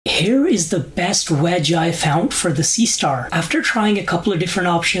Here is the best wedge I found for the SeeStar. After trying a couple of different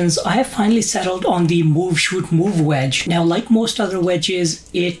options, I have finally settled on the Move Shoot Move wedge. Now, like most other wedges,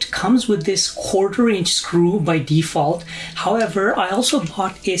 it comes with this 1/4 inch screw by default. However, I also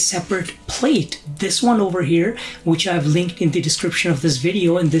bought a separate plate, this one over here, which I've linked in the description of this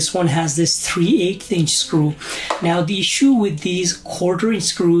video, and this one has this 3/8 inch screw. Now, the issue with these 1/4 inch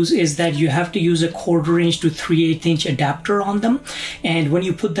screws is that you have to use a 1/4 inch to 3/8 inch adapter on them, and when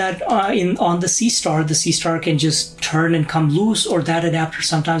you put that on the SeeStar can just turn and come loose, or that adapter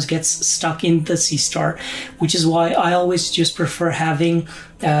sometimes gets stuck in the SeeStar, which is why I always just prefer having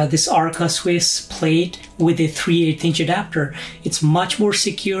this Arca Swiss plate with a 3/8 inch adapter. It's much more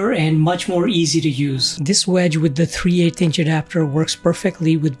secure and much more easy to use. This wedge with the 3/8 inch adapter works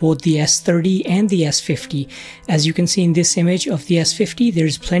perfectly with both the S30 and the S50. As you can see in this image of the S50,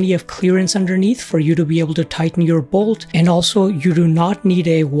 there's plenty of clearance underneath for you to be able to tighten your bolt, and also you do not need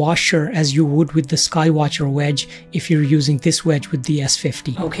a washer as you would with the Skywatcher wedge if you're using this wedge with the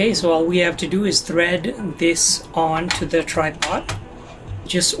S50. Okay, so all we have to do is thread this onto the tripod.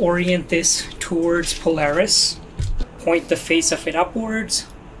 Just orient this towards Polaris, point the face of it upwards,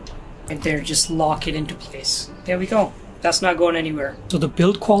 and there, just lock it into place. There we go. That's not going anywhere. So the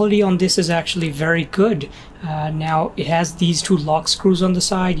build quality on this is actually very good. Now it has these 2 lock screws on the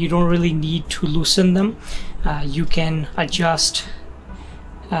side. You don't really need to loosen them. You can adjust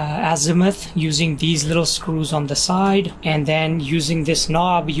azimuth using these little screws on the side, and then using this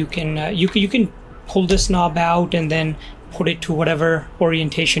knob you can pull this knob out and then put it to whatever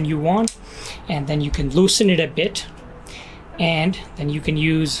orientation you want, and then you can loosen it a bit, and then you can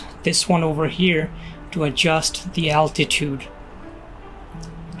use this one over here to adjust the altitude.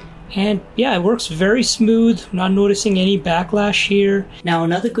 And yeah, it works very smooth, not noticing any backlash here. Now,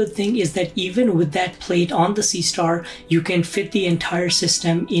 another good thing is that even with that plate on the SeeStar, you can fit the entire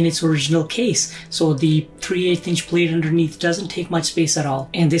system in its original case. So the 3/8 inch plate underneath doesn't take much space at all.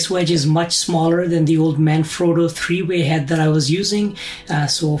 And this wedge is much smaller than the old Manfrotto 3-way head that I was using.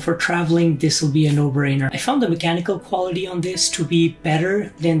 So for traveling, this will be a no-brainer. I found the mechanical quality on this to be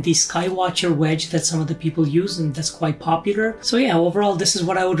better than the Skywatcher wedge that some of the people use, and that's quite popular. So yeah, overall, this is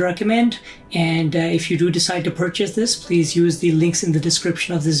what I would recommend. And if you do decide to purchase this, please use the links in the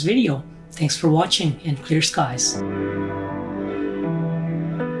description of this video. Thanks for watching, and clear skies.